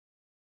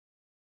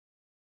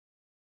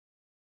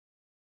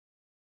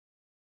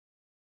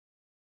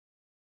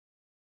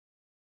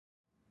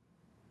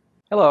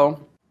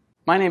Hello,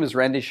 my name is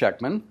Randy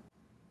Schekman.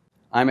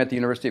 I'm at the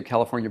University of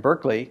California,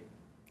 Berkeley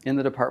in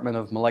the Department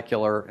of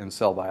Molecular and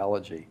Cell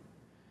Biology.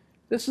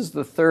 This is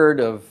the third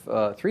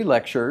of three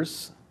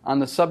lectures on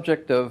the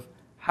subject of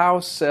how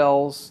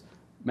cells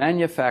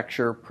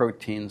manufacture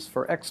proteins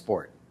for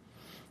export.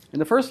 In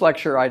the first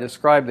lecture, I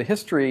described the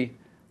history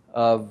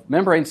of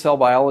membrane cell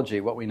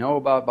biology, what we know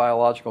about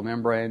biological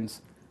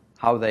membranes,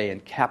 how they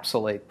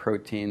encapsulate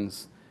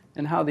proteins,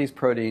 and how these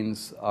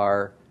proteins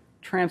are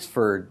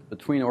transferred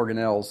between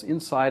organelles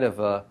inside of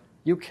a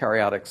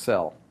eukaryotic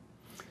cell.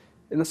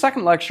 In the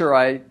second lecture,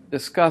 I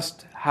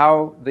discussed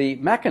how the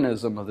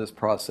mechanism of this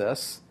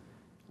process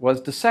was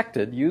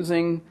dissected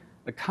using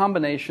a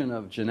combination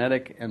of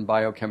genetic and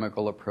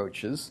biochemical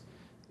approaches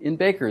in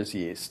baker's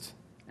yeast,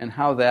 and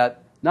how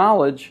that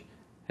knowledge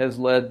has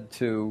led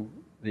to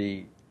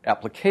the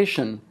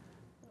applications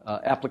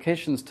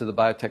to the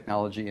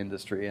biotechnology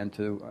industry and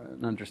to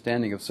an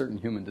understanding of certain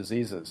human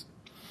diseases.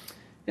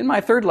 In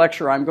my third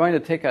lecture, I'm going to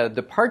take a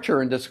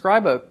departure and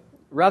describe a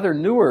rather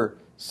newer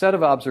set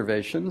of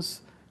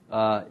observations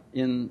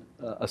in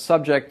a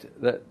subject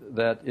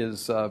that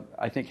is,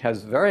 I think,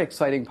 has very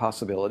exciting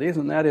possibilities,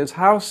 and that is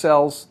how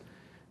cells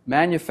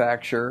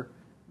manufacture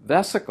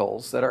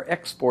vesicles that are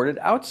exported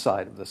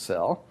outside of the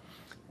cell,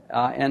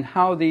 and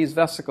how these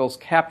vesicles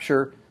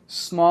capture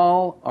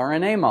small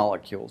RNA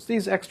molecules.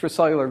 These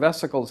extracellular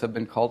vesicles have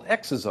been called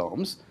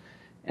exosomes,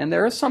 and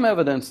there is some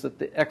evidence that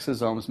the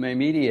exosomes may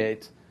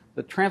mediate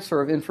the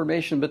transfer of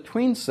information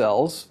between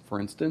cells, for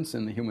instance,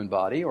 in the human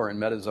body or in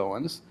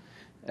metazoans,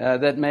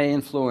 that may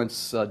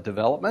influence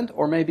development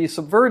or may be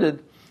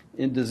subverted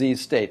in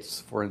disease states,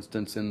 for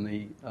instance, in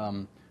the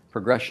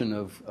progression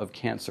of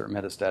cancer,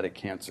 metastatic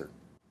cancer.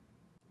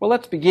 Well,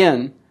 let's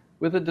begin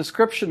with a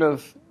description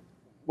of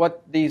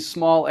what these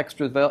small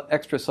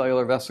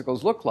extracellular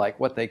vesicles look like,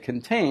 what they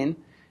contain,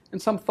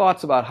 and some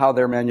thoughts about how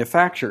they're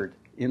manufactured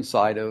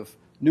inside of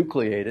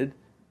nucleated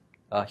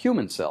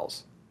human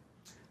cells.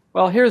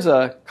 Well, here's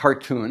a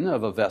cartoon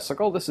of a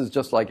vesicle. This is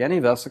just like any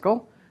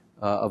vesicle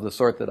of the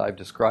sort that I've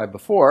described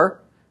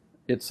before.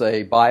 It's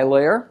a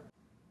bilayer,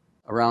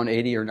 around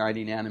 80 or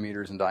 90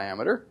 nanometers in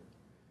diameter.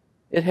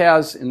 It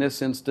has, in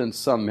this instance,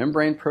 some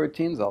membrane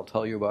proteins. I'll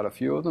tell you about a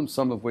few of them,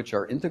 some of which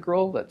are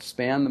integral, that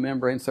span the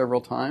membrane several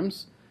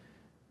times.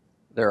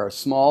 There are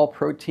small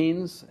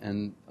proteins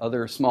and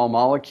other small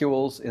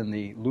molecules in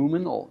the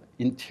luminal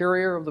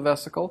interior of the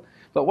vesicle.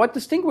 But what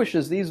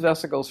distinguishes these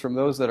vesicles from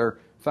those that are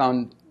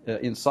found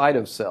inside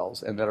of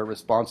cells and that are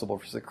responsible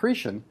for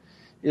secretion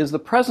is the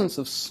presence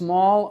of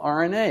small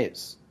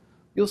RNAs.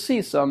 You'll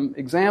see some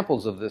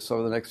examples of this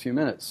over the next few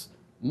minutes.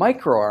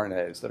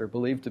 MicroRNAs that are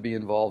believed to be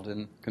involved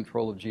in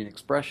control of gene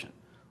expression,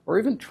 or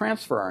even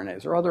transfer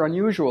RNAs or other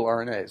unusual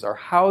RNAs are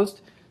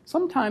housed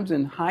sometimes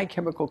in high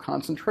chemical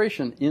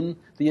concentration in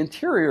the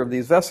interior of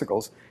these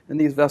vesicles. And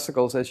these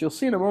vesicles, as you'll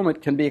see in a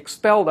moment, can be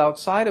expelled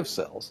outside of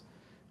cells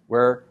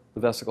where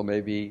the vesicle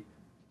may be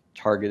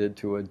targeted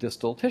to a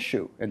distal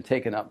tissue and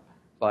taken up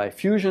by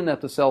fusion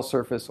at the cell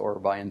surface or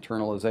by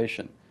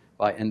internalization,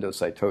 by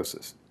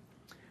endocytosis.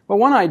 Well,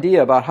 one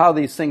idea about how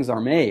these things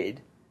are made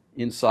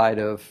inside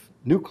of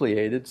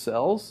nucleated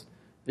cells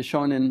is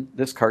shown in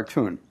this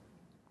cartoon.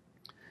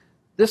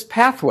 This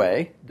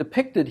pathway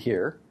depicted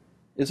here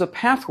is a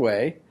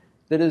pathway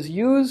that is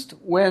used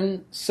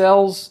when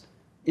cells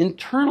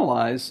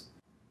internalize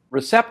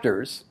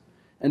receptors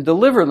and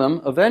deliver them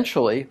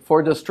eventually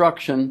for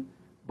destruction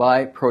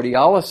by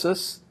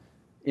proteolysis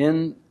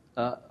in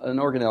an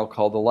organelle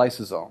called the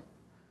lysosome.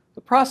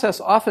 The process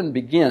often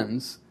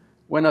begins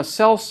when a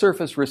cell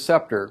surface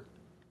receptor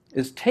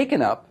is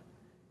taken up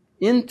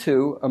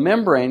into a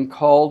membrane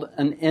called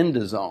an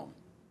endosome.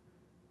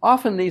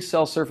 Often these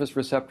cell surface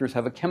receptors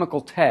have a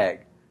chemical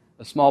tag,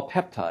 a small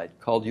peptide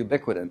called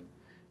ubiquitin,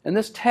 and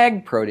this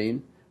tag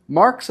protein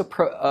marks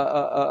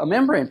a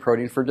membrane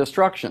protein for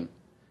destruction.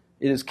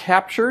 It is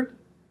captured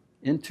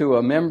into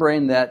a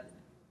membrane that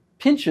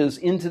pinches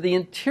into the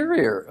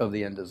interior of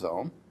the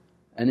endosome,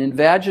 an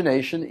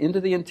invagination into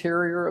the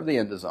interior of the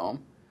endosome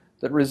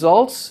that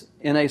results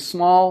in a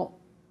small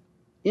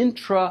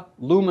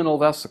intraluminal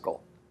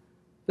vesicle.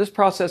 This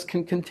process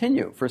can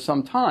continue for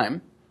some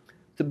time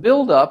to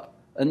build up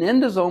an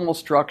endosomal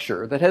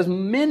structure that has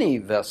many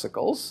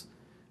vesicles,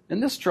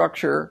 and this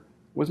structure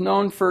was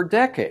known for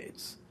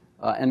decades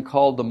and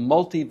called the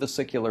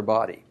multivesicular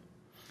body.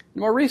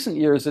 In more recent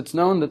years, it's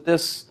known that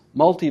this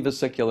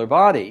multivesicular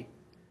body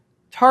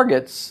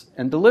targets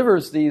and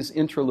delivers these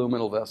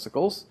intraluminal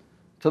vesicles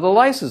to the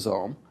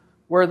lysosome,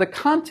 where the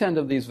content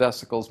of these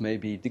vesicles may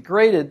be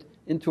degraded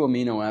into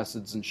amino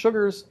acids and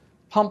sugars,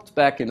 pumped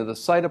back into the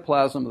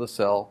cytoplasm of the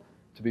cell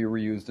to be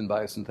reused in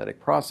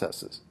biosynthetic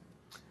processes.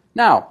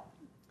 Now,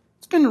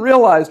 it's been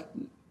realized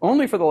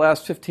only for the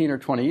last 15 or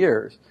 20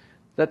 years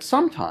that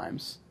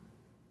sometimes,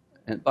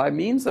 and by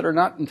means that are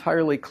not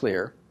entirely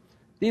clear,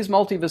 these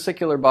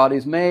multivesicular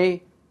bodies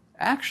may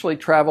actually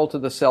travel to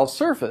the cell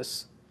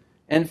surface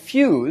and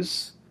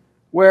fuse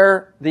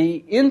where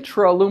the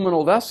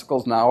intraluminal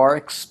vesicles now are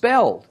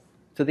expelled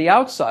to the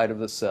outside of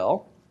the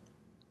cell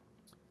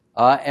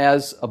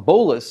as a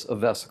bolus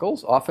of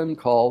vesicles, often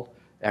called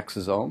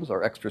exosomes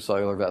or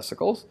extracellular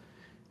vesicles.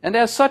 And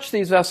as such,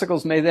 these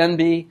vesicles may then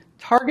be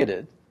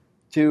targeted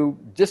to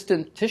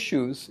distant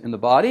tissues in the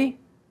body,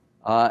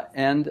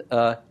 and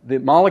the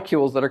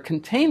molecules that are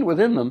contained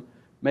within them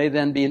may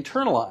then be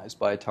internalized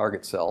by a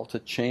target cell to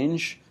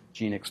change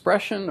gene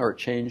expression or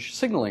change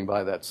signaling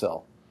by that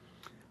cell.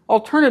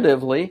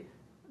 Alternatively,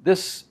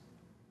 this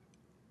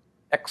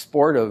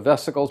export of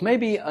vesicles may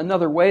be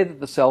another way that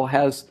the cell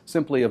has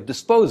simply of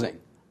disposing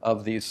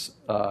of these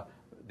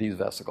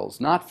vesicles,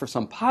 not for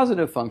some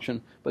positive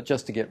function, but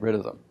just to get rid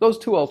of them. Those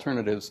two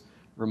alternatives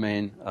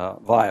remain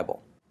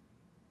viable.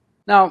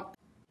 Now,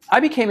 I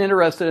became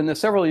interested in this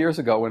several years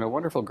ago when a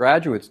wonderful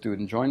graduate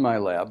student joined my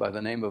lab by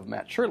the name of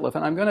Matt Shurtleff,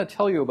 and I'm going to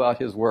tell you about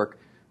his work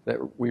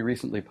that we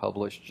recently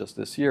published just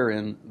this year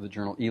in the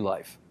journal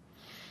eLife.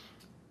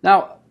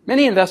 Now,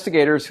 many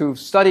investigators who've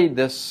studied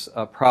this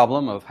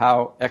problem of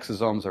how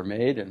exosomes are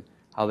made and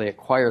how they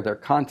acquire their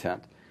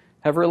content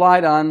have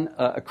relied on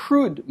a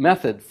crude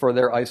method for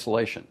their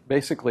isolation,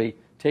 basically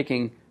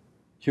taking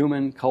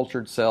human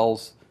cultured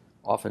cells,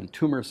 often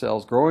tumor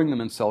cells, growing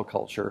them in cell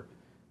culture,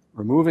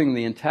 removing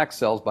the intact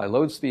cells by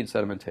low-speed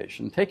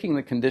sedimentation, taking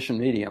the conditioned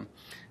medium,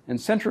 and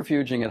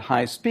centrifuging at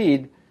high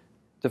speed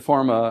to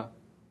form a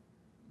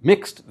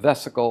mixed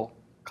vesicle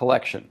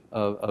collection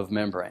of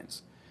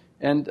membranes.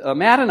 And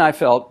Matt and I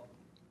felt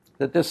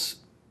that this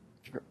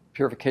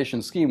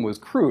purification scheme was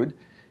crude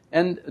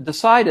and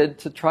decided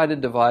to try to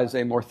devise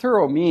a more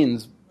thorough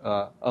means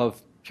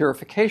of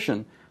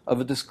purification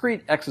of a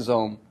discrete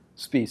exosome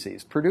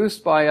species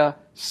produced by a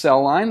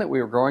cell line that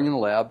we were growing in the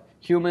lab,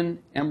 human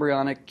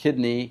embryonic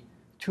kidney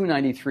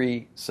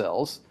 293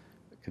 cells,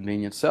 a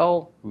convenient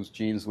cell whose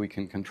genes we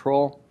can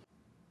control,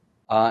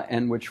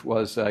 and which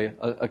was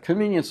a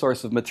convenient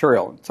source of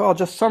material. So I'll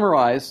just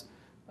summarize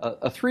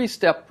a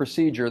three-step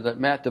procedure that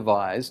Matt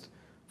devised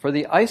for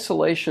the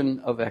isolation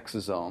of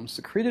exosomes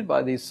secreted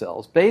by these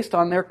cells based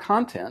on their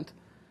content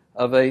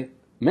of a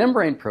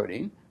membrane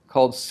protein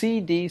called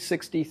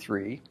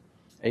CD63,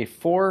 a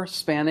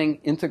four-spanning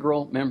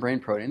integral membrane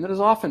protein that is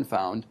often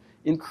found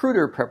in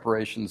cruder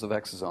preparations of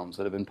exosomes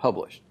that have been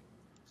published.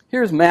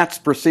 Here's Matt's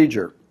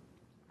procedure.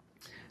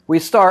 We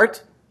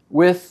start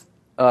with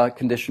a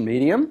conditioned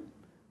medium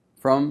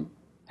from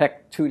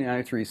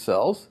HEC293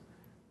 cells.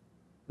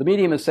 The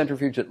medium is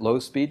centrifuged at low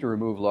speed to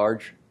remove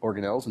large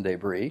organelles and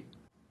debris.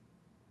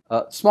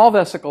 Small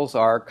vesicles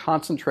are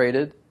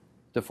concentrated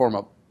to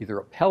form either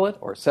a pellet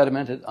or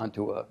sedimented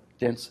onto a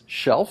dense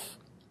shelf.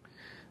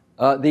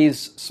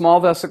 These small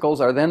vesicles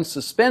are then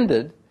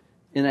suspended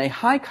in a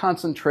high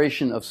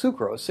concentration of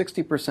sucrose,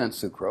 60%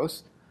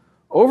 sucrose,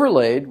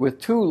 overlaid with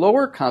two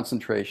lower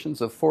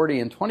concentrations of 40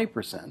 and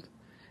 20%.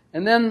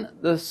 And then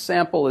the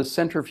sample is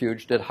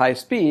centrifuged at high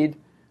speed,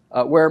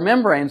 where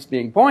membranes,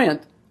 being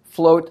buoyant,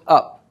 float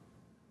up.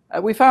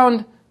 We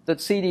found that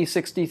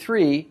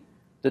CD63,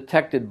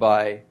 detected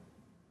by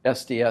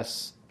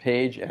SDS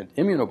Page and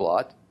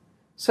Immunoblot,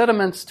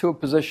 sediments to a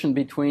position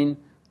between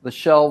the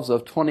shelves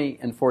of 20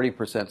 and 40%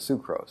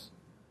 sucrose.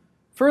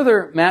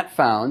 Further, Matt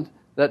found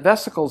that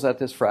vesicles at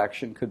this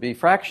fraction could be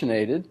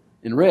fractionated,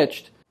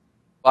 enriched,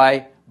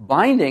 by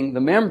binding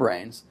the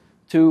membranes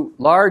to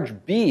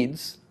large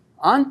beads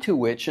onto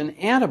which an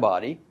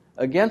antibody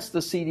against the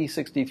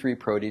CD63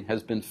 protein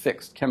has been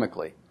fixed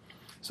chemically,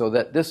 so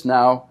that this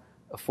now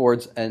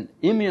affords an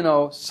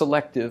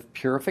immunoselective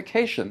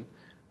purification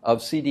of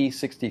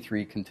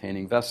CD63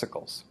 containing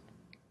vesicles.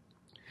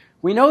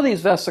 We know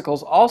these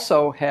vesicles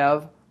also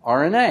have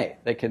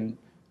RNA.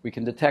 We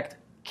can detect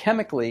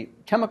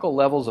chemical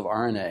levels of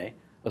RNA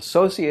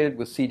associated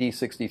with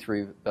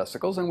CD63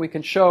 vesicles, and we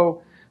can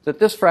show that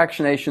this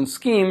fractionation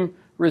scheme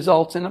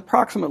results in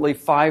approximately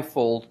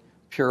five-fold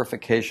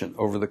purification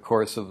over the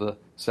course of the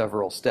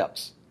several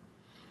steps.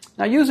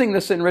 Now, using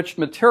this enriched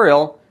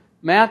material,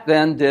 Matt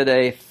then did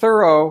a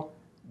thorough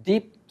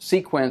deep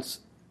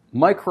sequence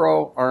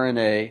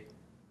microRNA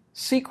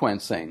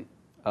sequencing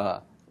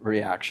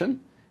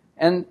reaction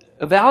and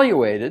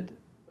evaluated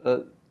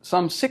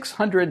some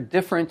 600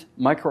 different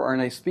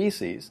microRNA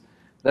species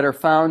that are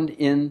found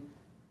in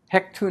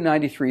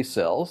HEC293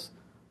 cells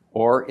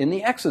or in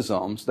the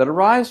exosomes that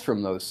arise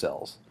from those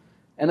cells.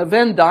 And a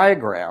Venn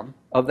diagram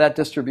of that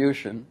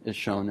distribution is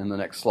shown in the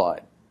next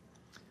slide.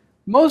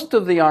 Most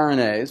of the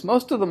RNAs,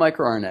 most of the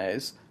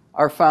microRNAs,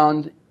 are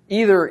found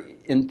either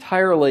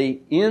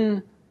entirely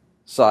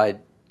inside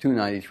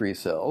 293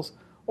 cells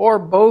or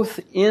both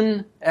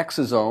in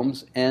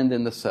exosomes and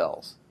in the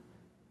cells.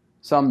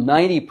 Some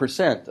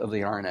 90% of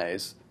the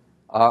RNAs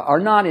are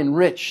not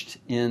enriched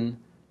in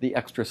the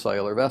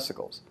extracellular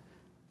vesicles.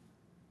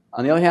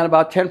 On the other hand,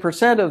 about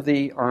 10% of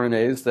the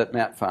RNAs that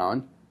Matt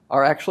found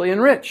are actually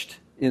enriched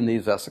in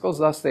these vesicles,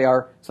 thus they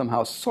are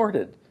somehow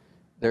sorted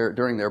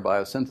during their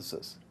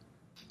biosynthesis.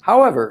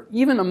 However,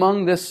 even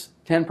among this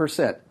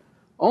 10%,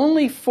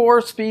 only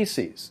 4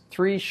 species,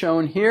 3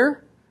 shown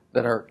here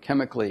that are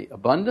chemically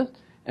abundant,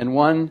 and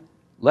 1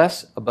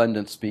 less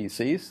abundant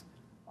species,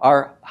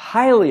 are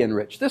highly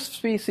enriched. This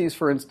species,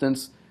 for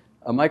instance,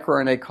 a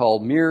microRNA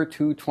called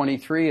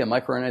miR223, a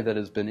microRNA that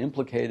has been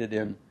implicated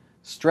in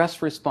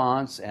stress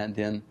response and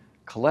in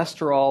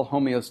cholesterol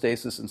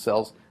homeostasis in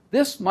cells.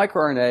 This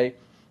microRNA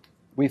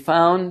we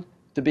found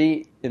to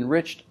be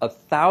enriched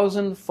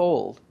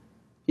 1,000-fold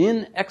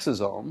in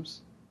exosomes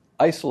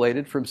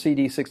isolated from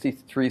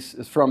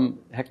CD63 from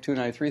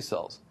HEC293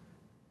 cells.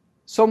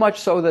 So much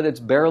so that it's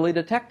barely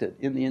detected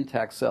in the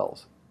intact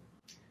cells.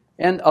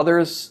 And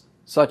others,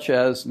 such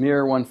as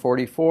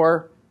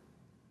miR144,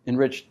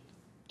 enriched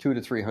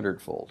 200 to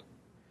 300-fold.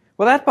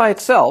 Well, that by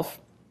itself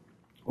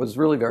was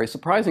really very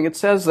surprising. It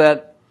says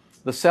that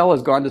the cell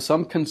has gone to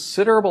some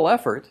considerable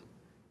effort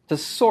to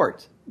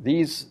sort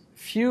these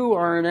few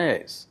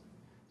RNAs.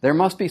 There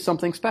must be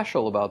something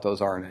special about those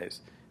RNAs,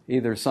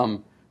 either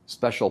some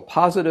special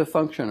positive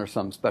function or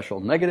some special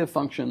negative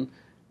function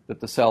that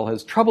the cell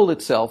has troubled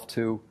itself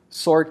to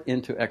sort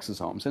into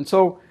exosomes. And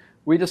so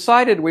we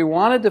decided we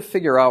wanted to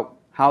figure out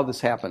how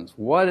this happens.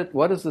 What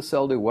does the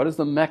cell do? What is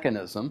the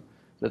mechanism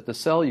that the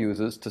cell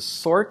uses to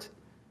sort,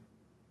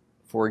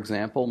 for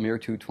example,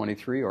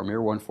 miR223 or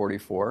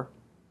miR144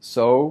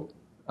 so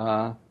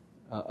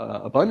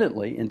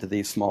abundantly into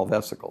these small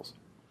vesicles?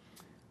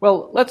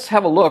 Well, let's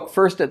have a look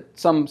first at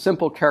some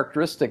simple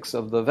characteristics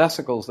of the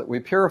vesicles that we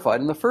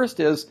purified. And the first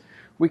is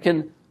we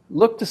can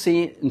look to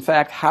see, in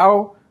fact,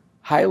 how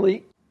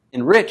highly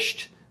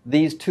enriched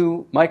these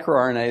two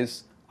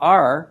microRNAs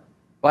are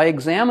by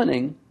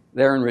examining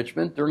their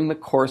enrichment during the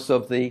course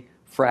of the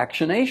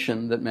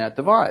fractionation that Matt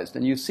devised.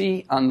 And you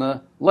see on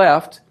the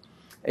left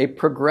a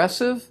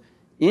progressive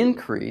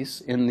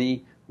increase in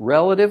the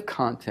relative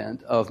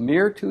content of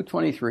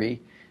miR223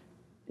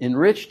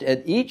 enriched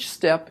at each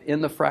step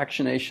in the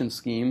fractionation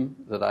scheme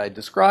that I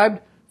described.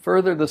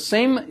 Further, the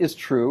same is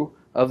true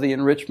of the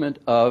enrichment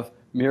of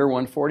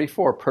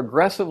miR144,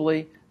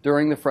 progressively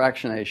during the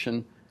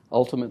fractionation,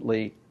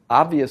 ultimately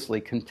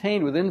obviously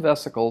contained within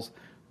vesicles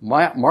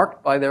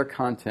marked by their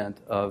content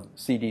of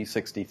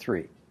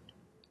CD63.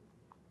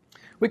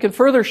 We can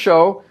further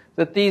show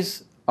that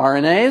these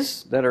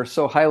RNAs that are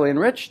so highly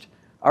enriched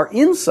are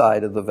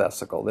inside of the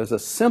vesicle. There's a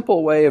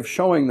simple way of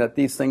showing that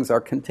these things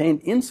are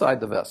contained inside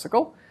the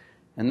vesicle,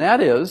 and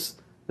that is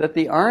that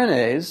the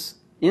RNAs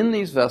in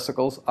these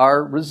vesicles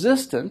are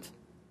resistant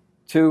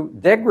to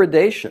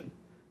degradation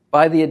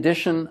by the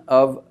addition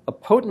of a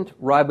potent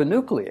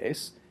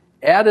ribonuclease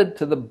added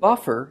to the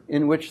buffer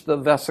in which the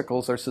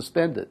vesicles are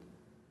suspended.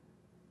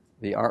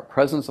 The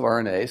presence of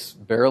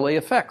RNAs barely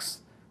affects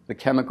the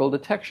chemical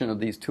detection of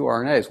these two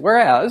RNAs,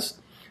 whereas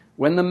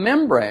when the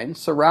membrane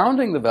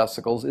surrounding the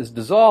vesicles is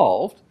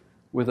dissolved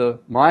with a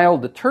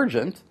mild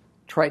detergent,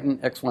 Triton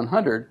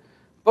X100,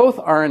 both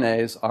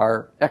RNAs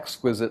are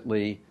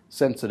exquisitely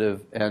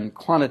sensitive and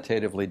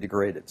quantitatively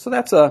degraded. So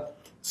that's a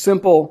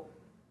simple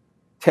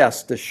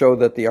test to show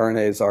that the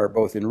RNAs are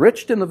both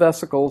enriched in the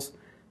vesicles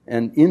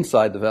and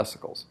inside the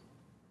vesicles.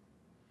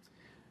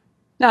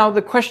 Now,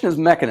 the question is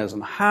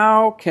mechanism.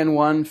 How can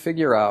one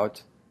figure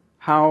out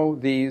how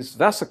these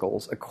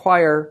vesicles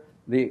acquire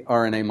the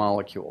RNA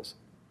molecules?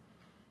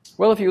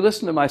 Well, if you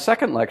listen to my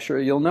second lecture,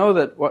 you'll know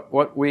that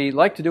what we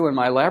like to do in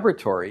my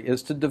laboratory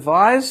is to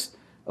devise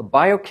a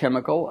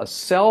biochemical, a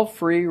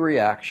cell-free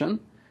reaction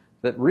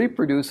that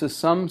reproduces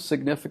some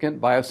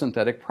significant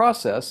biosynthetic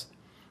process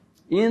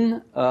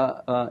in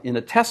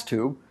a test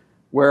tube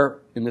where,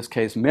 in this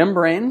case,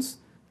 membranes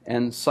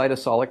and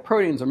cytosolic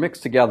proteins are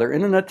mixed together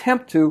in an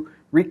attempt to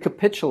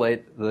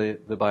recapitulate the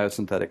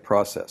biosynthetic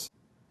process.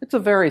 It's a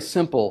very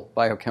simple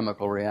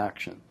biochemical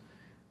reaction.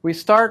 We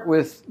start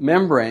with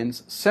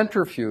membranes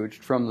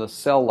centrifuged from the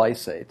cell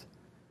lysate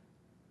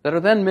that are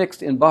then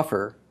mixed in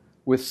buffer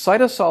with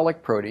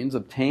cytosolic proteins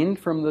obtained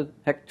from the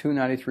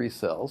HEC293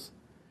 cells,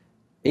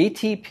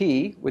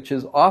 ATP, which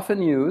is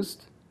often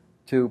used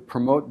to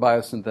promote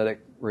biosynthetic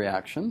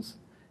reactions,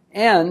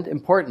 and,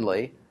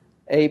 importantly,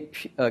 a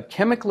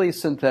chemically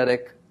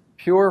synthetic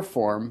pure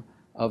form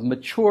of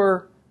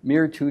mature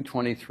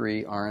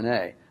miR223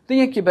 RNA. The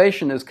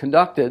incubation is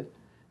conducted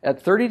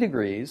at 30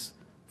 degrees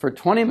for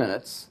 20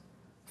 minutes,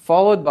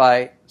 followed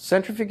by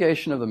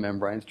centrifugation of the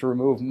membranes to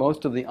remove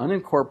most of the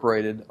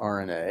unincorporated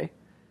RNA,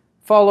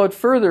 followed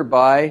further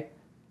by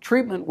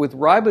treatment with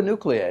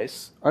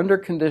ribonuclease under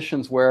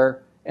conditions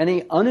where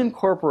any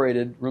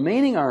unincorporated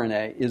remaining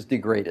RNA is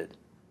degraded.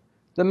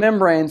 The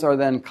membranes are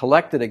then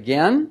collected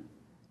again,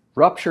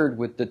 ruptured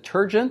with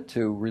detergent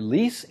to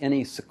release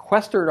any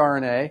sequestered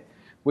RNA,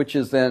 which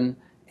is then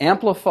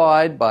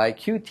amplified by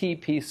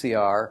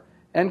qT-PCR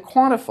and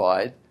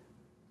quantified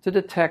to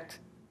detect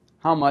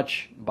how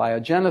much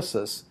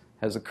biogenesis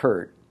has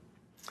occurred.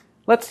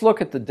 Let's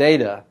look at the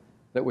data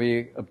that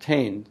we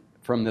obtained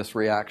from this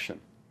reaction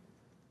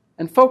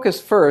and focus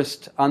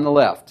first on the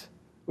left,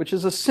 which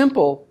is a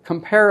simple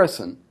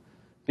comparison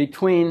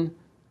between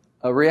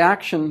a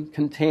reaction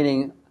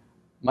containing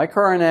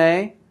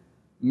microRNA,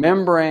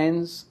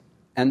 membranes,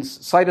 and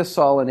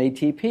cytosol and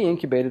ATP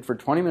incubated for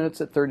 20 minutes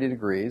at 30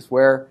 degrees,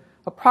 where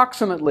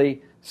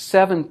approximately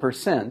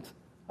 7%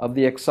 of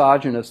the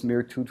exogenous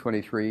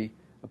miR223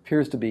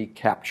 appears to be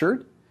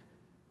captured.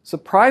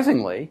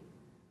 Surprisingly,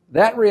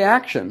 that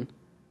reaction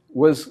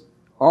was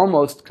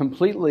almost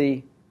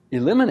completely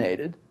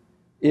eliminated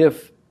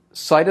if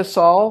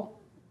cytosol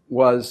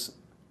was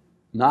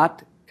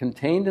not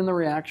contained in the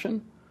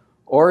reaction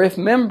or if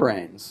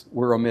membranes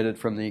were omitted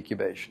from the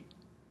incubation.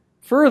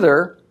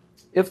 Further,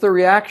 if the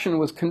reaction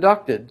was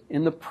conducted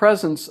in the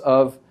presence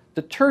of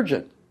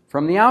detergent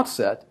from the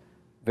outset,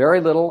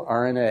 very little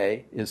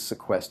RNA is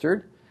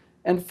sequestered.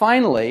 And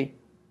finally,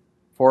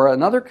 for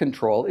another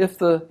control, if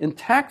the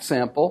intact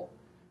sample,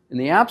 in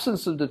the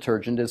absence of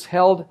detergent, is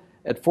held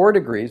at 4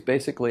 degrees,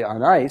 basically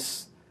on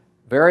ice,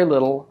 very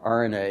little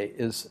RNA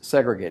is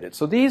segregated.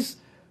 So these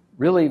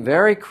really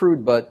very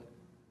crude but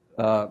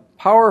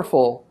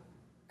powerful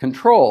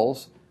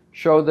controls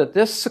show that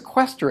this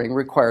sequestering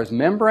requires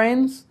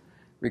membranes,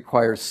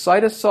 requires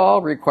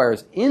cytosol,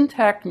 requires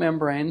intact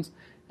membranes,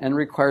 and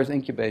requires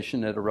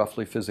incubation at a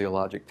roughly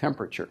physiologic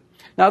temperature.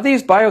 Now,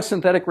 these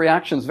biosynthetic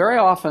reactions very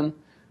often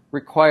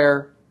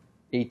require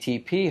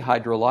ATP,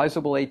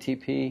 hydrolyzable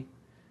ATP,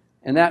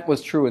 and that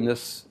was true in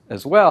this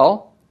as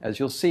well. As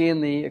you'll see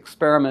in the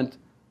experiment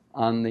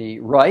on the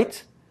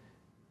right,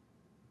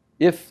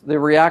 if the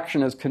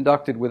reaction is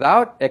conducted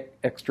without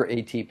extra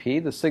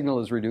ATP, the signal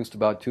is reduced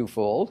about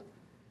twofold.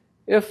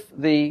 If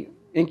the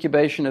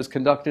incubation is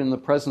conducted in the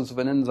presence of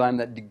an enzyme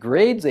that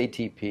degrades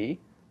ATP,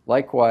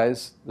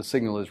 likewise the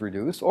signal is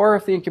reduced. Or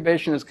if the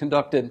incubation is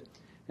conducted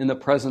in the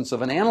presence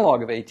of an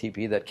analog of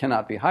ATP that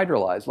cannot be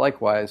hydrolyzed,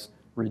 likewise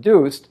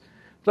reduced.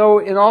 Though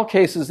in all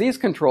cases these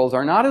controls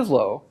are not as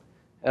low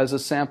as a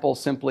sample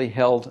simply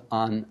held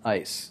on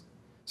ice.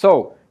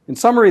 So, in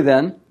summary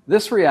then,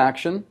 this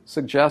reaction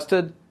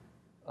suggested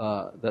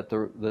that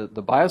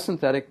the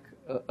biosynthetic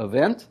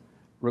event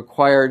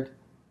required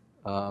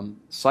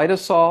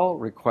cytosol,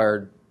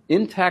 required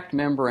intact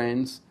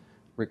membranes,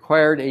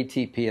 required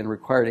ATP, and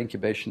required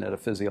incubation at a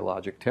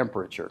physiologic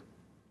temperature.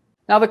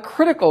 Now the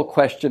critical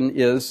question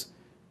is,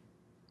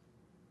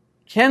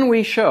 can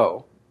we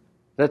show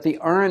that the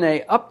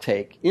RNA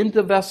uptake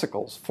into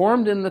vesicles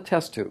formed in the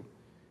test tube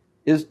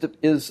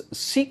is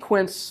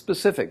sequence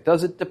specific?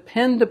 Does it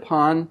depend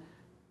upon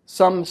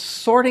some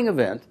sorting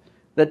event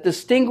that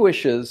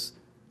distinguishes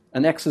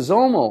an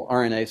exosomal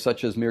RNA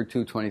such as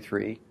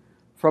miR223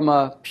 from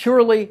a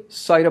purely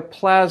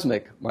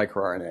cytoplasmic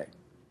microRNA?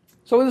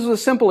 So this is a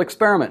simple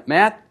experiment.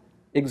 Matt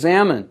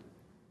examined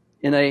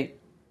in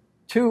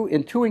two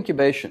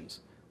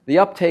incubations the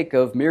uptake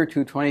of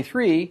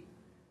miR223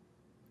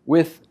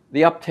 with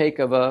the uptake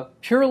of a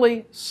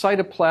purely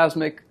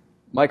cytoplasmic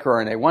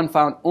microRNA, one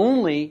found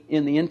only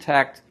in the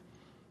intact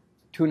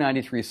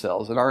 293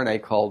 cells, an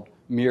RNA called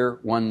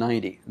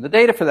miR190. And the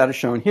data for that is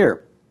shown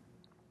here.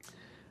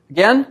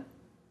 Again,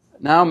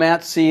 now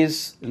Matt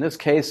sees, in this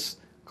case,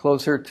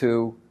 closer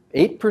to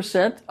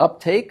 8%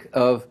 uptake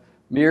of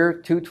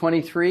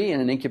miR223 in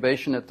an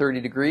incubation at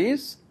 30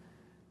 degrees.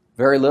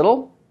 Very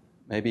little,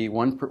 maybe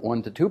 1 to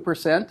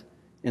 2%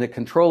 in a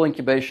control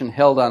incubation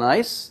held on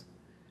ice.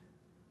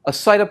 A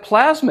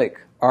cytoplasmic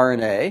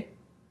RNA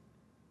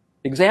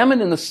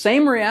examined in the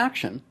same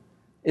reaction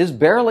is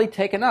barely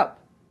taken up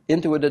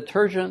into a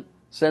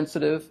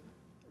detergent-sensitive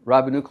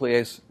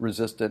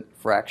ribonuclease-resistant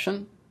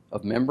fraction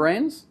of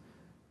membranes,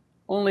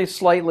 only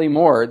slightly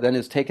more than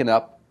is taken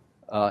up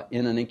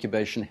in an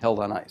incubation held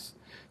on ice.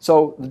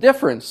 So the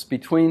difference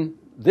between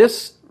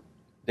this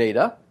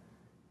data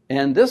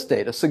and this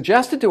data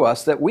suggested to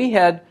us that we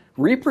had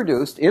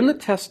reproduced in the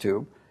test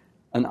tube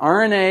an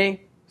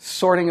RNA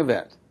sorting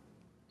event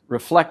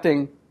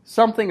reflecting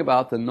something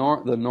about the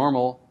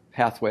normal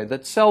pathway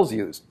that cells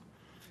used.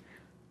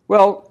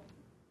 Well,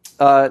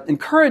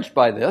 encouraged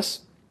by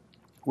this,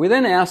 we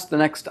then asked the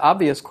next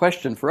obvious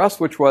question for us,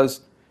 which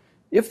was,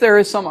 if there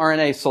is some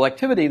RNA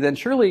selectivity, then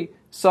surely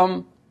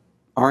some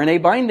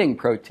RNA binding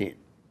protein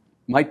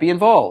might be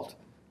involved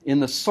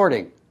in the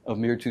sorting of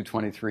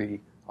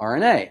miR223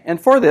 RNA. And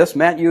for this,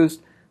 Matt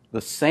used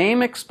the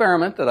same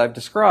experiment that I've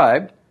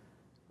described,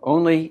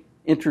 only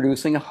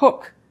introducing a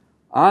hook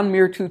on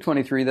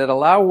miR223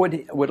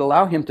 that would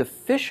allow him to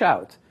fish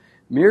out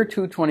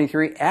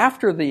miR223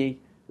 after the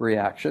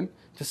reaction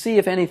to see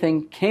if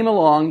anything came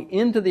along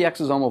into the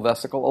exosomal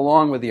vesicle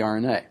along with the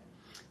RNA.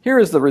 Here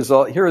is the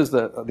result. Here is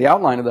the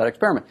outline of that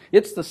experiment.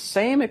 It's the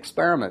same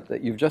experiment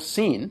that you've just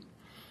seen.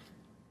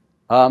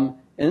 In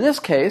this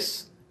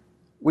case,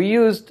 we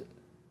used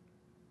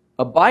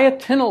a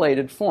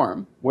biotinylated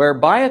form where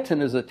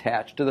biotin is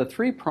attached to the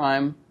 3'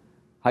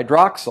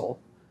 hydroxyl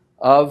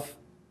of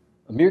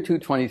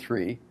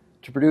miR223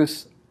 to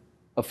produce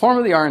a form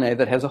of the RNA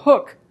that has a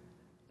hook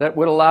that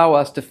would allow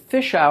us to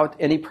fish out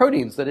any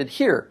proteins that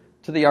adhere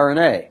to the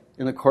RNA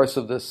in the course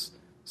of this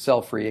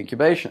cell-free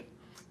incubation.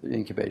 The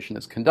incubation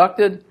is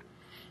conducted,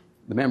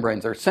 the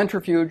membranes are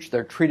centrifuged,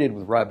 they're treated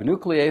with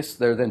ribonuclease,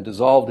 they're then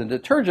dissolved in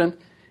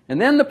detergent, and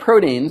then the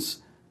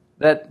proteins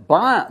that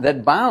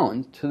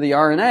bound to the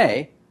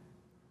RNA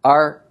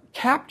are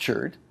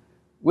captured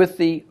with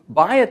the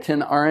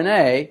biotin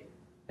RNA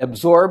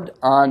absorbed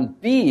on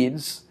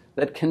beads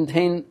that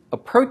contain a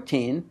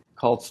protein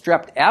called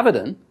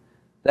streptavidin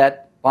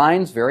that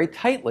binds very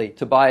tightly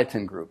to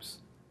biotin groups.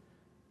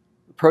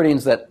 The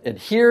proteins that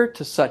adhere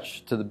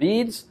to the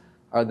beads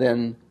are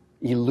then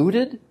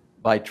eluted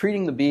by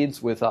treating the beads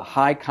with a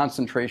high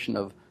concentration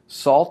of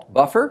salt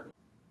buffer.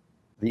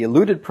 The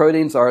eluted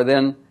proteins are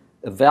then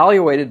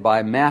evaluated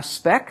by mass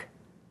spec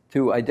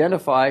to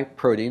identify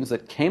proteins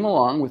that came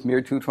along with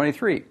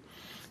miR-223.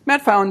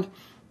 Matt found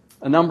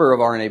a number of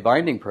RNA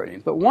binding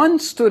proteins, but one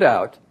stood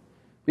out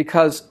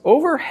because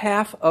over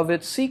half of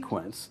its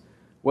sequence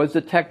was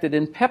detected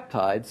in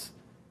peptides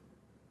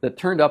that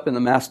turned up in the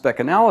mass spec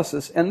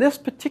analysis, and this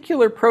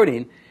particular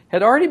protein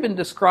had already been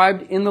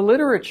described in the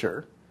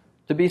literature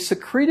to be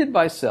secreted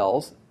by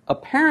cells,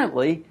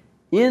 apparently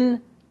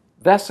in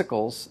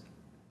vesicles,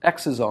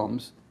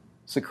 exosomes,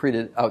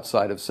 secreted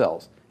outside of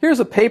cells.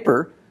 Here's a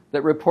paper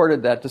that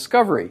reported that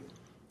discovery.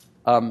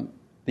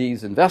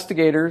 These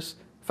investigators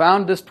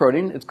found this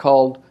protein. It's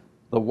called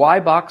the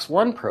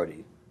YBOX1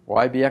 protein,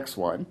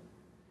 YBX1,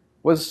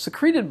 was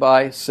secreted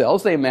by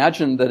cells. They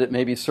imagined that it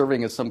may be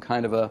serving as some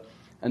kind of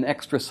an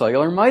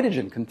extracellular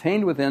mitogen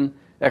contained within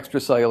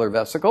extracellular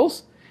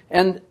vesicles.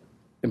 And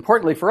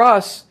importantly for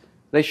us,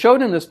 they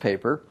showed in this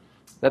paper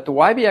that the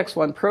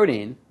YBX1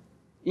 protein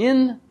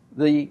in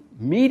the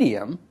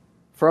medium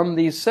from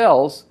these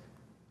cells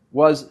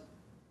was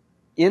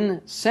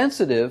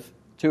insensitive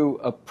to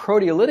a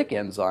proteolytic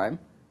enzyme,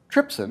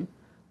 trypsin,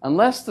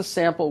 unless the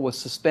sample was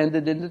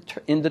suspended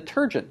in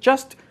detergent,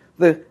 just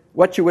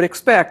what you would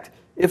expect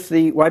if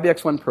the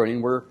YBX1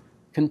 protein were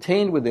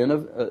contained within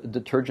a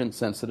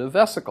detergent-sensitive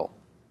vesicle.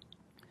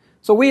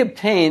 So we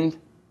obtained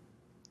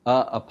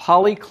a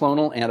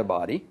polyclonal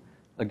antibody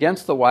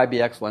against the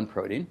YBX1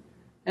 protein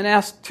and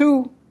asked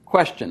two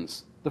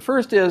questions. The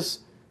first is,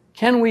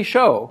 can we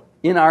show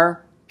in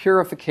our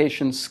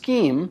purification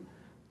scheme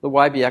the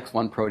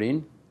YBX1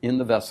 protein in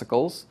the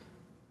vesicles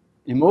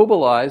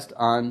immobilized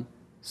on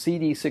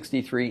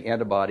CD63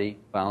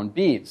 antibody-bound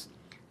beads?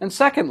 And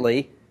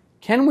secondly,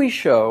 can we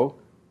show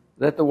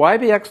that the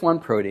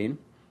YBX1 protein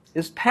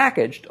is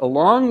packaged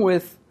along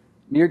with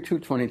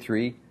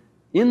miR-223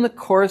 in the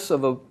course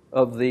of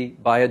the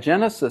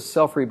biogenesis,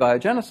 cell-free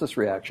biogenesis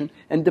reaction,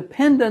 and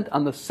dependent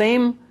on the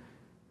same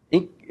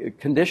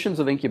conditions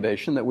of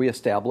incubation that we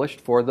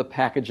established for the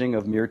packaging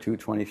of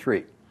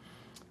miR-223.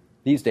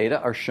 These data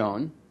are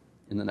shown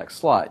in the next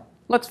slide.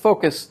 Let's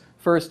focus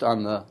first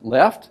on the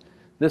left.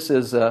 This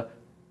is an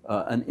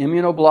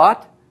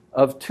immunoblot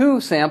of two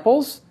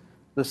samples.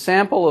 The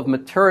sample of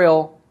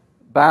material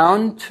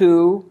bound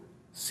to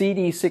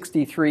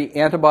CD63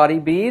 antibody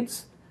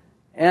beads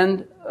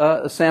and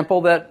a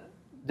sample that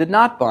did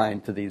not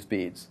bind to these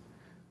beads.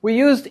 We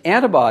used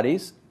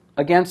antibodies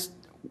against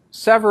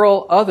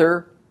several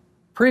other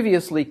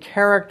previously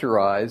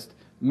characterized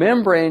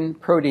membrane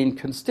protein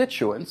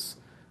constituents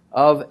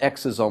of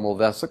exosomal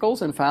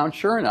vesicles and found,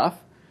 sure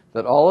enough,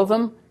 that all of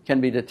them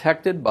can be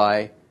detected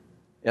by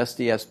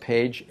SDS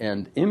page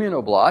and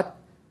immunoblot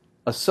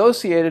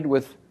associated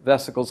with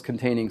vesicles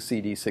containing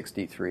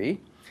CD63.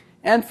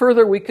 And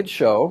further, we could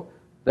show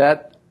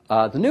that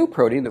the new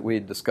protein that we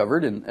had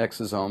discovered in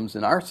exosomes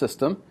in our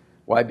system,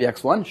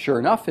 YBX1, sure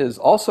enough, is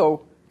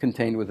also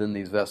contained within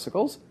these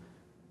vesicles,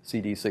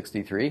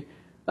 CD63.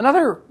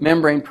 Another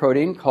membrane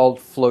protein called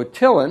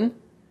flotilin,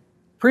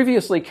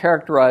 previously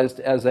characterized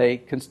as a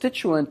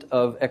constituent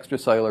of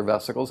extracellular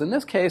vesicles, in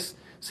this case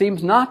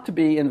seems not to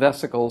be in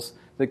vesicles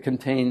that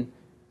contain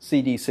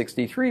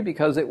CD63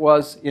 because it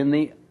was in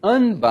the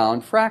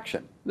unbound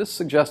fraction. This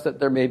suggests that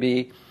there may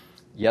be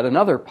yet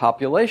another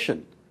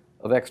population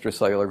of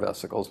extracellular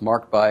vesicles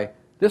marked by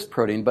this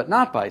protein but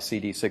not by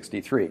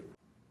CD63.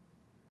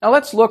 Now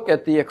let's look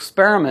at the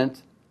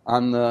experiment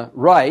on the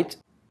right.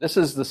 This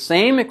is the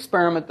same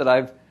experiment that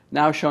I've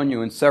now shown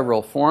you in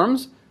several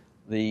forms,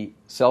 the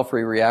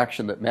cell-free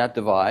reaction that Matt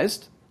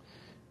devised.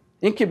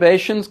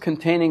 Incubations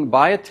containing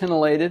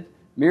biotinylated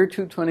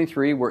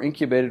miR-223 were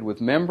incubated with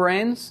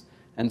membranes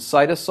and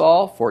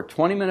cytosol for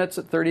 20 minutes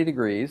at 30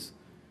 degrees.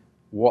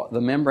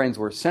 The membranes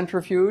were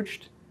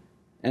centrifuged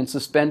and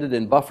suspended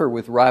in buffer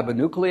with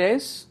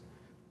ribonuclease.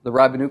 The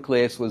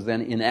ribonuclease was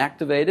then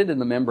inactivated and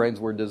the membranes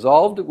were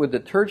dissolved with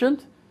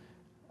detergent.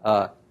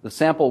 The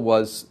sample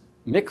was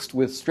mixed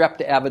with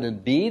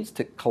streptavidin beads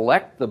to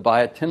collect the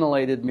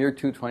biotinylated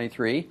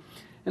miR-223,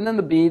 and then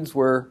the beads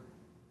were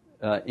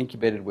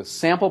incubated with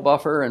sample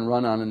buffer and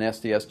run on an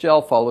SDS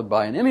gel followed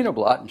by an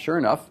immunoblot, and sure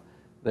enough,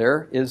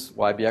 there is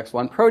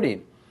YBX1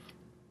 protein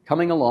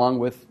coming along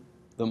with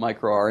the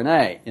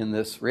microRNA in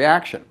this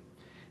reaction.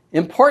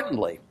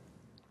 Importantly,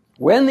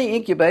 when the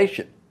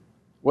incubation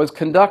was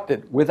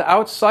conducted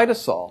without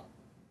cytosol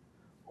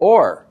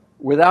or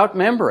without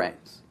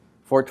membranes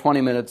for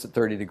 20 minutes at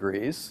 30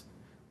 degrees,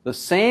 the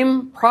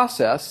same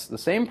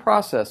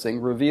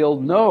processing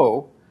revealed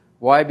no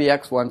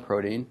YBX1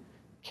 protein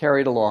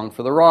carried along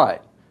for the ride.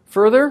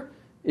 Further,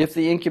 if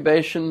the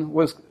incubation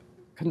was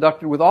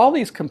conducted with all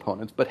these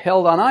components but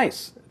held on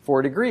ice at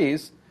 4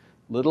 degrees,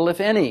 little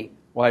if any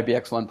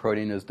YBX1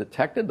 protein is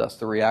detected, thus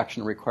the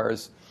reaction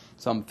requires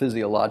some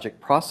physiologic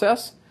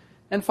process.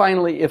 And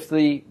finally, if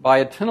the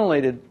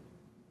biotinylated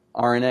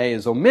RNA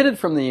is omitted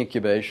from the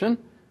incubation,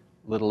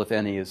 little if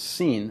any is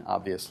seen,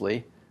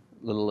 obviously.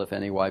 little, if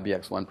any,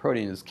 YBX1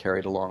 protein is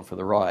carried along for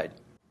the ride.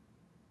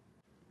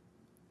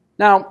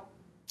 Now,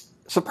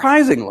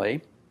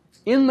 surprisingly,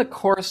 in the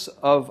course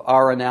of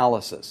our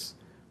analysis,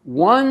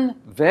 one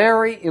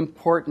very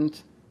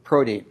important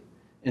protein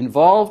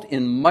involved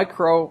in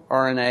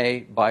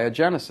microRNA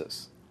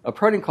biogenesis, a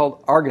protein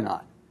called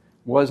argonate,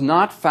 was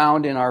not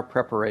found in our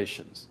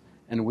preparations.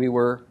 And we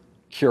were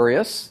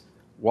curious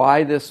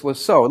why this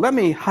was so. Let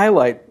me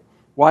highlight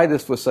why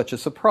this was such a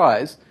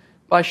surprise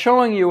by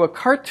showing you a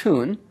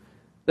cartoon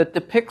that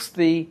depicts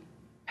the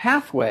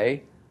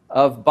pathway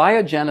of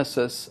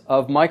biogenesis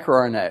of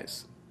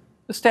microRNAs,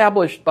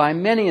 established by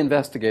many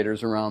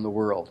investigators around the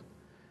world.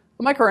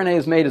 The microRNA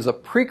is made as a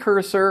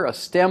precursor, a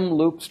stem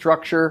loop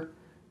structure,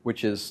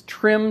 which is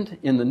trimmed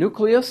in the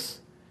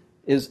nucleus,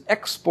 is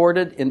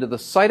exported into the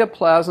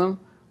cytoplasm,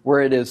 where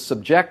it is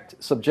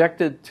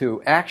subjected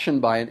to action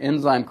by an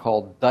enzyme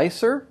called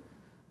dicer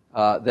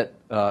that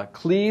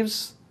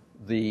cleaves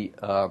the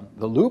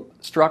loop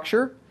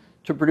structure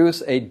to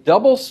produce a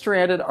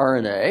double-stranded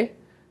RNA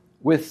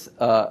with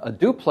a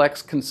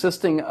duplex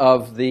consisting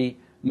of the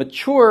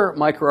mature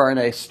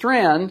microRNA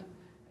strand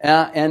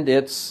and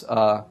its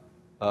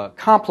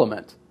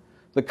complement.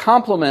 The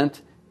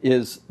complement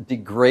is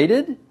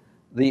degraded.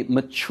 The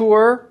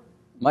mature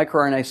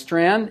microRNA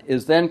strand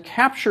is then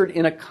captured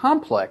in a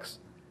complex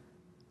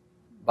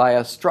by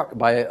a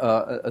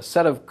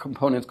set of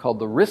components called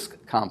the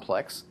RISC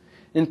complex,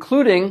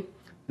 including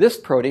this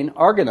protein,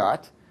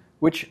 argonate,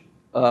 which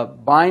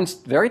binds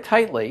very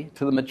tightly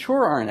to the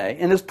mature RNA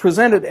and is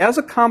presented as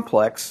a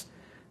complex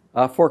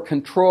for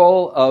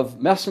control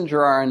of messenger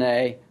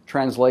RNA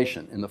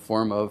translation in the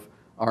form of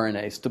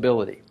RNA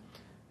stability.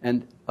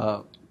 And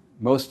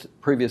most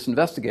previous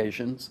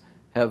investigations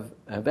have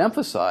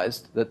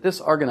emphasized that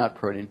this argonate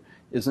protein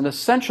is an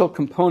essential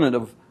component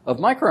of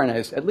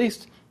microRNAs, at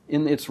least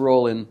in its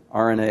role in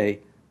RNA,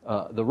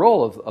 the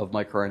role of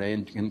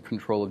microRNA in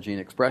control of gene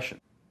expression.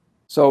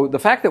 So the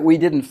fact that we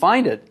didn't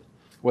find it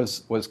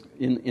was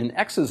in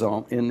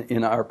exosome,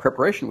 in our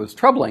preparation, was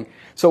troubling.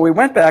 So we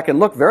went back and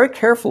looked very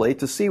carefully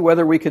to see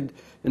whether we could,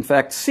 in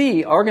fact,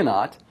 see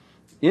argonate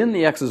in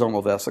the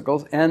exosomal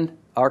vesicles, and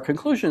our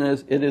conclusion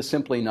is it is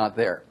simply not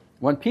there.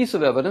 One piece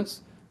of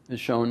evidence is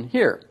shown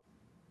here.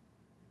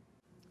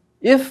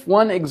 If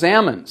one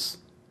examines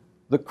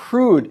the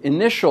crude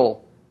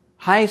initial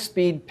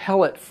high-speed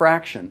pellet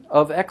fraction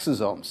of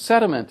exosomes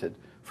sedimented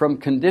from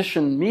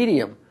conditioned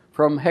medium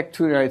from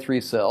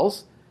HEC293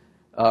 cells,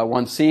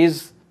 one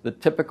sees the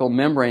typical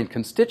membrane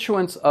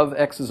constituents of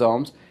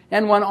exosomes,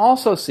 and one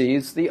also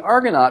sees the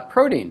argonate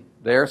protein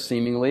there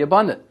seemingly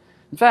abundant.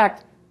 In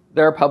fact,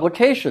 there are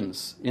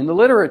publications in the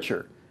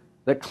literature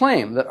that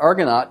claim that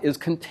argonate is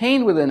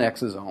contained within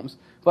exosomes,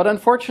 but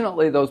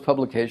unfortunately those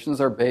publications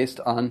are based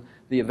on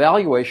the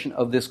evaluation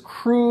of this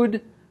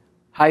crude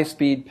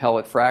high-speed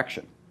pellet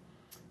fraction.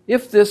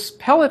 If this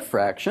pellet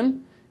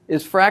fraction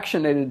is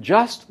fractionated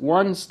just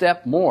one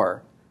step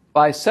more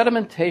by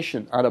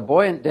sedimentation on a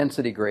buoyant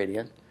density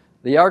gradient,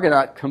 the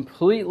argonate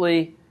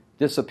completely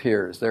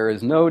disappears. There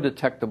is no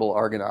detectable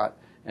argonate,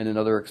 and in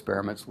other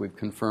experiments we've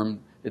confirmed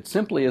it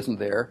simply isn't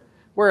there,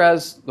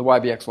 whereas the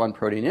YBX1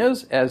 protein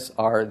is, as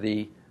are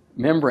the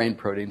membrane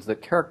proteins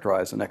that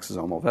characterize an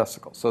exosomal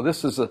vesicle. So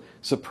this is a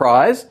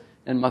surprise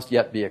and must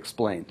yet be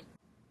explained.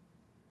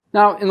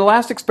 Now, in the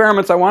last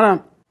experiments, I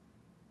want to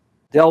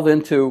delve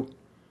into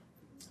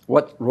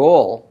what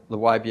role the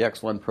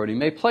YBX1 protein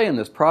may play in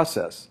this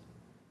process.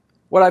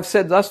 What I've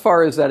said thus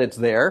far is that it's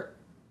there,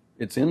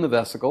 it's in the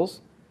vesicles,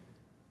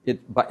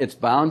 it's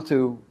bound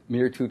to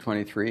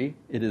miR223,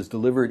 it is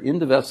delivered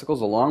into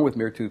vesicles along with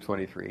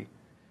miR223.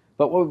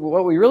 But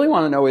what we really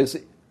want to know is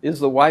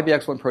the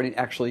YBX1 protein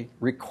actually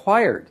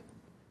required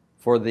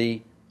for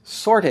the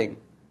sorting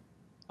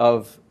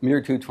of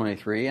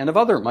miR223 and of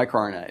other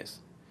microRNAs?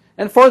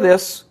 And for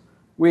this,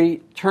 we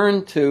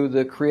turn to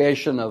the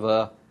creation of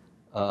a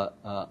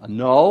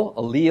null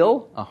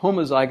allele, a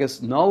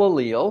homozygous null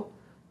allele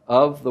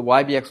of the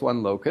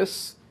YBX1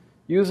 locus,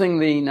 using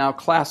the now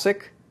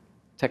classic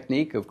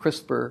technique of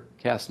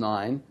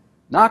CRISPR-Cas9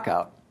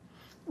 knockout.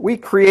 We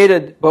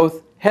created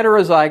both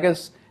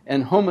heterozygous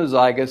and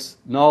homozygous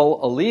null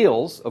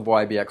alleles of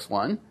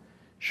YBX1.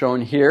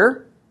 Shown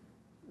here,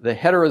 the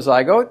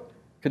heterozygote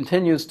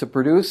continues to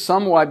produce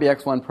some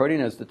YBX1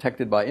 protein as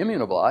detected by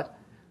immunoblot,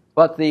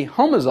 but the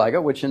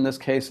homozygote, which in this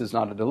case is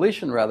not a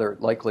deletion, rather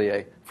likely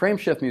a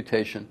frameshift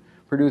mutation,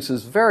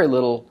 produces very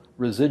little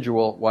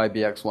residual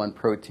YBX1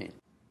 protein.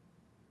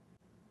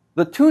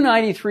 The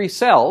 293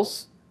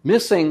 cells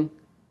missing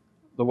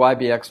the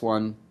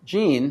YBX1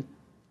 gene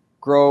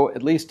grow,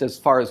 at least as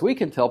far as we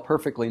can tell,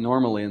 perfectly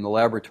normally in the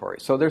laboratory.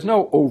 So there's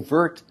no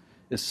overt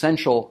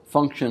essential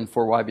function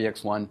for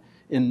YBX1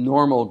 in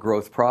normal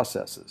growth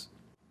processes.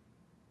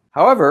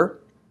 However,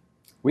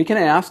 we can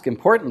ask,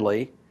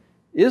 importantly,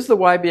 is the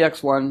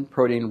YBX1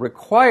 protein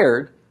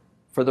required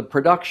for the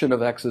production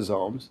of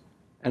exosomes?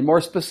 And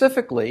more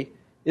specifically,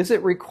 is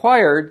it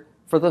required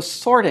for the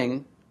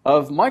sorting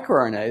of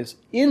microRNAs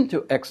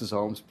into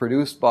exosomes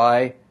produced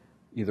by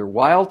either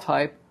wild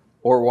type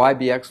or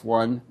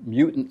YBX1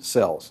 mutant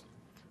cells.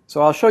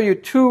 So I'll show you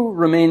two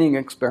remaining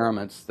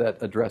experiments that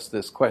address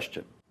this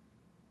question.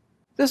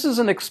 This is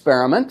an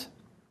experiment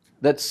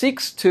that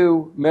seeks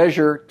to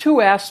measure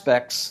two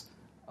aspects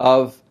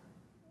of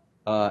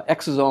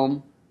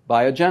exosome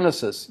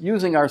biogenesis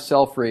using our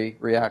cell-free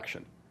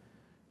reaction.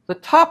 The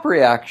top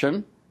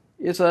reaction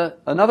is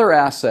another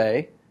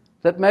assay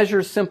that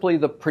measures simply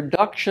the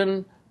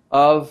production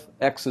of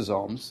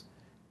exosomes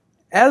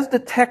as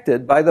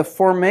detected by the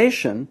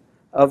formation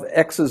of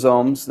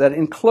exosomes that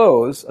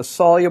enclose a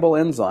soluble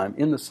enzyme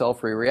in the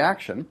cell-free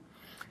reaction.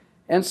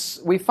 And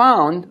we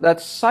found that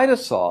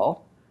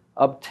cytosol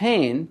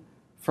obtained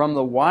from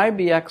the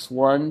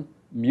YBX1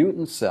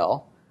 mutant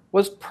cell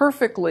was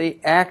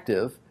perfectly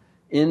active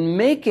in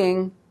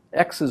making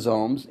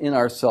exosomes in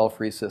our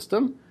cell-free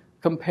system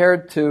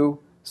compared to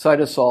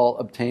cytosol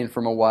obtained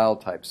from a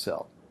wild-type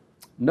cell.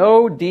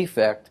 No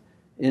defect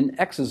in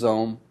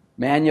exosome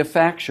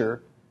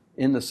manufacture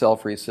in the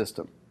cell-free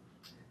system.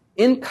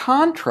 In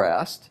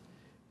contrast,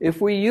 if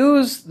we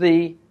use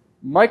the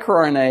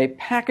microRNA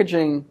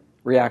packaging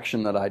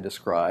reaction that I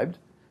described,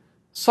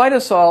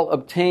 cytosol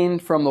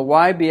obtained from the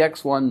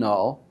YBX1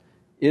 null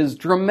is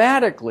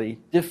dramatically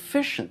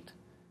deficient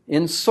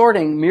in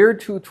sorting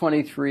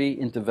miR223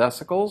 into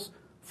vesicles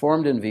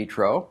formed in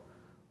vitro,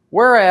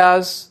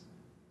 whereas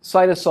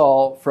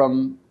cytosol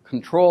from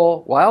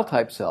control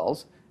wild-type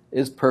cells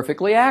is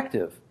perfectly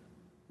active,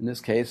 in this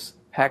case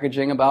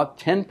packaging about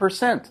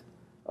 10%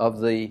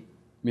 of the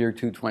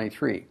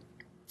miR223.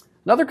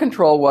 Another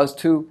control was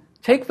to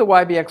take the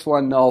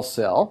YBX1 null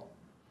cell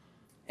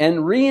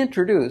and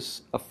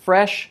reintroduce a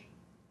fresh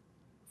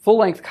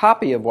full-length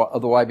copy of the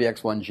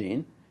YBX1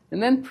 gene,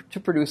 and then to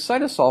produce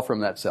cytosol from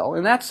that cell.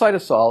 And that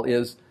cytosol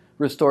is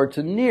restored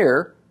to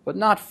near, but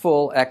not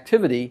full,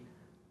 activity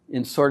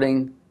in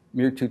sorting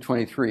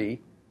miR223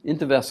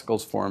 into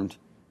vesicles formed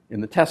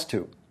in the test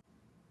tube.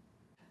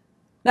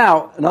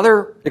 Now,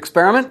 another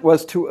experiment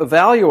was to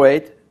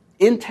evaluate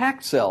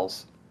intact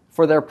cells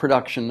for their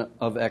production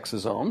of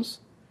exosomes.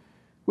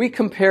 We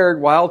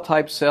compared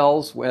wild-type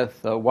cells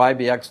with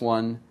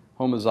YBX1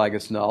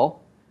 homozygous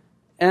null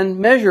and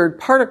measured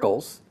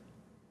particles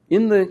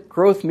in the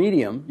growth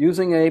medium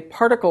using a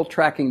particle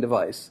tracking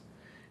device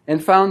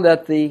and found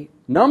that the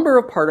number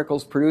of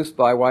particles produced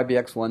by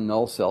YBX1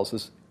 null cells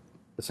is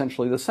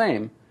essentially the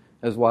same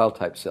as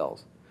wild-type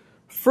cells.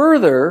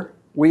 Further,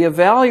 we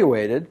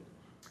evaluated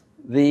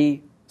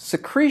the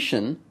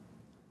secretion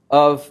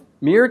of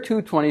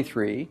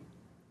miR223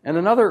 and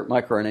another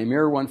microRNA,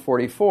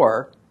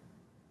 miR144,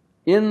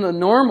 in the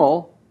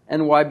normal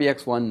and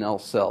YBX1 null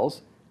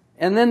cells,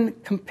 and then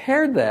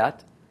compared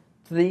that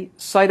to the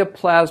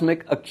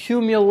cytoplasmic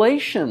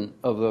accumulation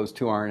of those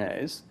two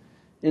RNAs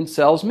in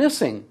cells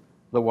missing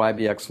the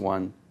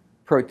YBX1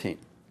 protein.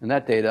 And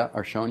that data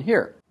are shown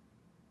here.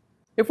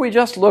 If we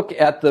just look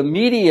at the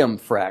medium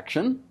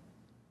fraction,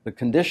 the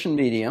conditioned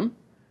medium,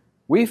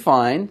 we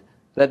find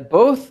that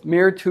both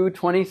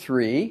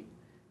miR223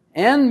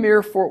 and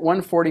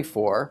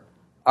miR144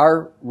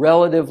 are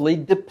relatively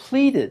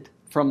depleted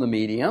from the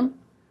medium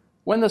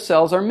when the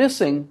cells are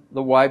missing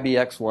the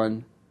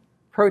YBX1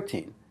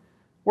 protein.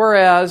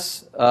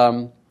 Whereas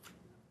the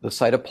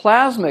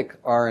cytoplasmic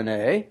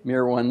RNA,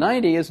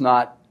 miR190, is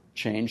not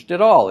changed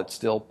at all. It's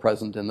still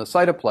present in the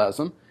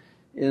cytoplasm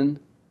in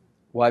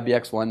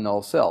YBX1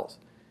 null cells.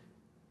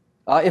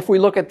 If we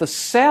look at the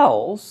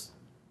cells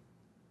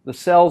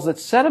that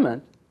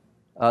sediment,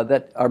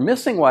 that are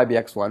missing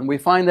YBX1, we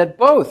find that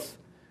both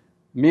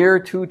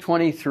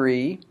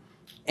miR223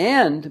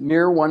 and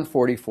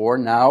miR144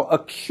 now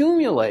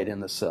accumulate in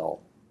the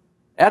cell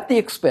at the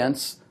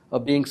expense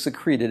of being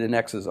secreted in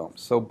exosomes.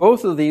 So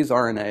both of these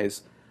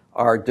RNAs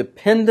are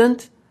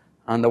dependent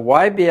on the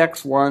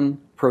YBX1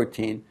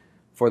 protein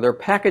for their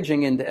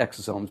packaging into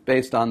exosomes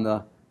based on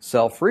the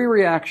cell-free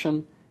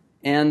reaction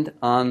and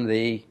on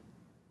the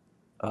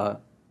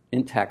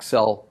intact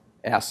cell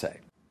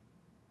assay.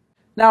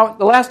 Now,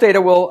 the last data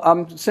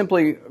I'm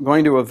simply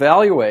going to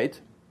evaluate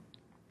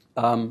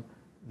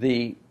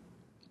the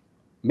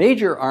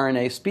major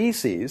RNA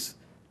species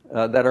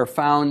that are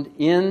found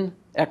in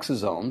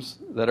exosomes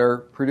that are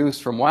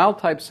produced from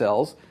wild-type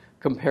cells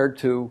compared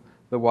to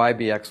the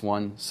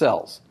YBX1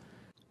 cells.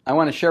 I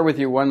want to share with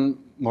you one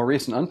more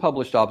recent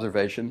unpublished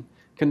observation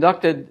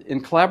conducted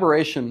in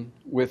collaboration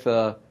with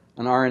an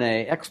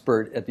RNA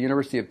expert at the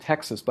University of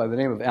Texas by the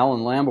name of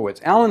Alan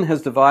Lambowitz. Alan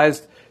has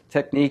devised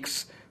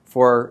techniques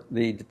for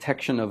the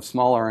detection of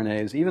small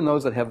RNAs, even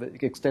those that have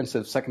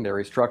extensive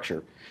secondary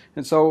structure.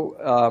 And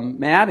so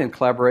Matt, in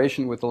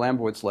collaboration with the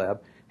Lambowitz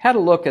lab, had a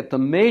look at the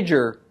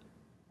major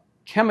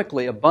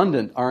chemically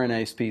abundant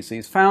RNA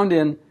species found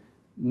in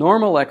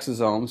normal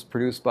exosomes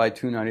produced by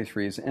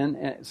 293s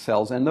and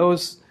cells, and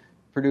those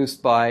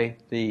produced by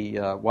the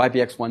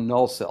YBX1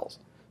 null cells.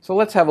 So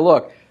let's have a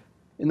look.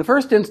 In the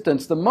first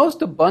instance, the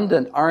most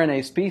abundant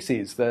RNA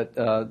species that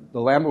the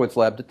Lambowitz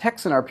lab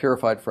detects in our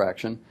purified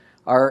fraction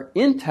are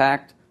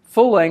intact,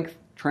 full-length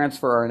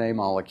transfer RNA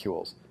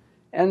molecules.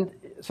 And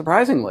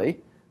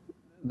surprisingly,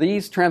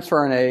 these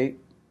transfer RNA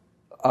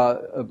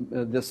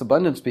this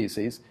abundant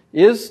species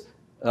is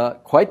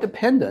quite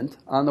dependent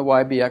on the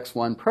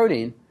YBX1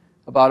 protein,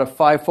 about a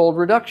 5-fold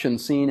reduction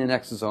seen in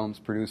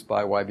exosomes produced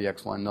by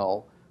YBX1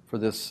 null for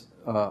this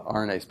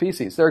RNA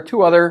species. There are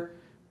two other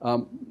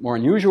more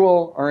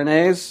unusual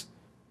RNAs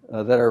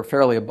that are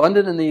fairly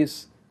abundant in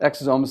these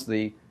exosomes,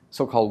 the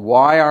so-called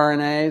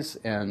yRNAs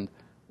and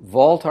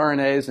vault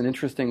RNAs, and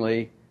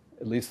interestingly,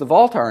 at least the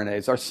vault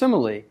RNAs are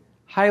similarly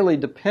highly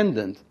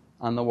dependent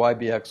on the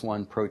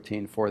YBX1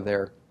 protein for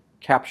their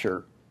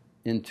capture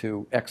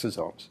into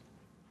exosomes.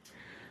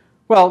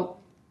 Well,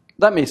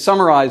 let me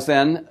summarize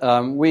then.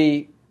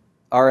 We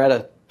are at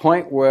a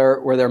point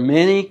where there are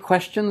many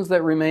questions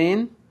that remain.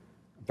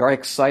 I'm very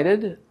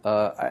excited.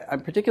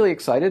 I'm particularly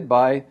excited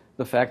by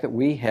the fact that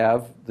we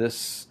have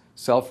this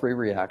cell-free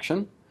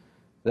reaction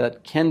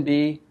that can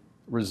be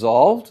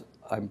resolved,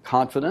 I'm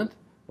confident,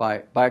 by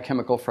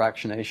biochemical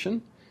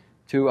fractionation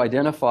to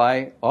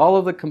identify all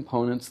of the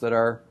components that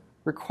are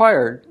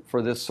required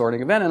for this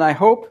sorting event. And I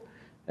hope,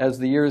 as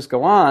the years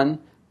go on,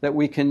 that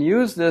we can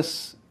use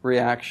this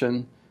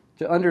reaction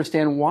to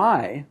understand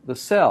why the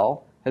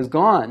cell has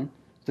gone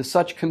to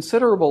such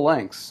considerable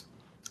lengths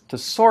to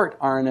sort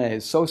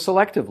RNAs so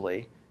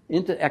selectively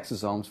into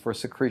exosomes for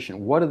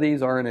secretion. What are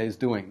these RNAs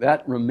doing?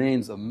 That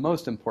remains a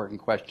most important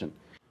question.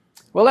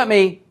 Well, let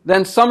me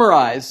then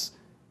summarize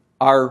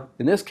our,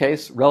 in this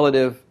case,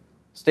 relative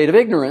state of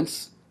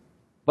ignorance,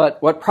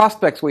 but what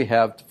prospects we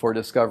have for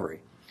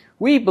discovery.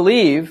 We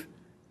believe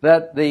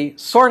that the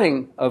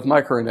sorting of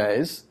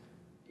microRNAs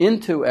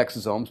into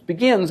exosomes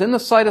begins in the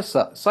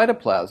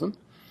cytoplasm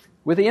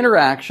with the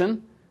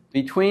interaction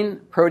between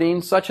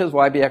proteins such as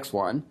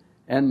YBX1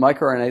 and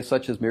microRNAs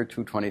such as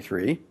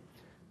miR223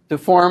 to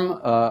form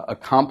a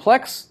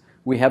complex.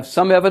 We have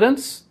some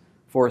evidence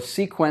for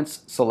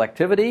sequence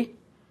selectivity.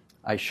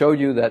 I showed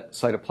you that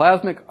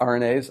cytoplasmic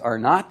RNAs are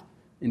not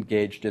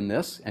engaged in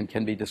this and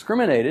can be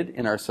discriminated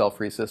in our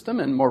cell-free system.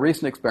 In more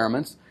recent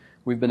experiments,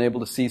 we've been able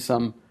to see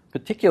some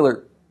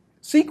particular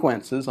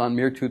sequences on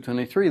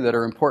miR223 that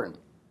are important.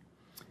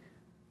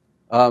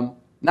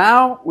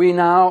 Now we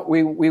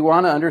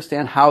want to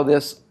understand how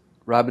this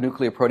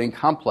ribonucleoprotein protein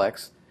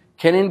complex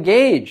can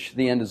engage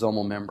the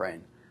endosomal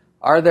membrane.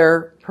 Are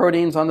there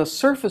proteins on the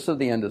surface of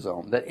the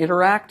endosome that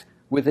interact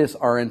with this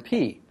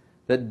RNP,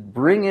 that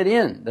bring it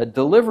in, that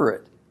deliver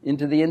it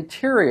into the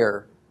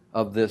interior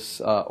of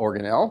this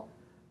organelle?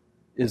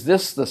 Is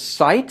this the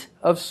site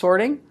of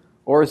sorting,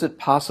 or is it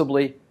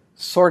possibly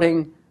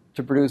sorting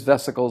to produce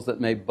vesicles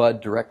that may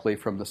bud directly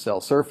from the cell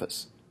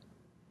surface?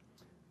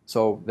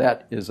 So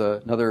that is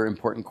another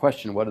important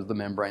question. What is the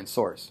membrane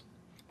source?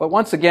 But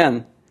once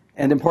again,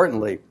 and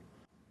importantly,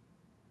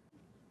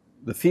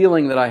 the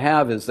feeling that I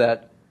have is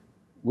that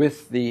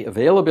with the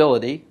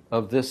availability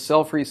of this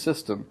cell-free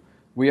system,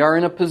 we are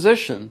in a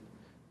position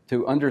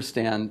to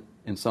understand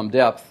in some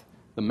depth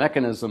the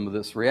mechanism of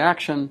this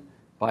reaction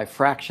by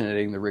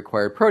fractionating the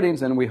required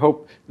proteins, and we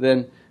hope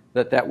then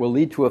that will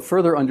lead to a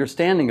further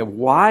understanding of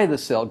why the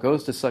cell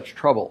goes to such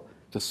trouble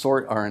to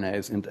sort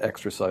RNAs into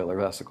extracellular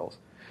vesicles.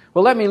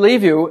 Well, let me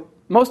leave you,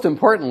 most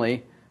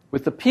importantly,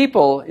 with the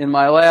people in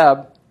my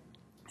lab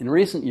in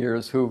recent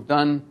years who've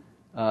done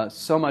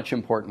so much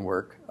important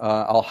work.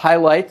 I'll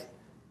highlight,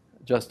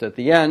 just at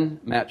the end,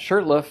 Matt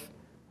Shurtleff,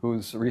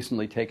 who's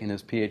recently taken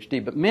his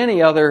PhD, but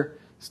many other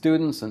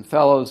students and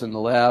fellows in the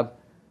lab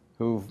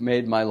who've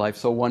made my life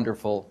so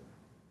wonderful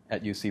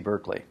at UC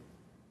Berkeley.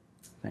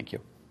 Thank you.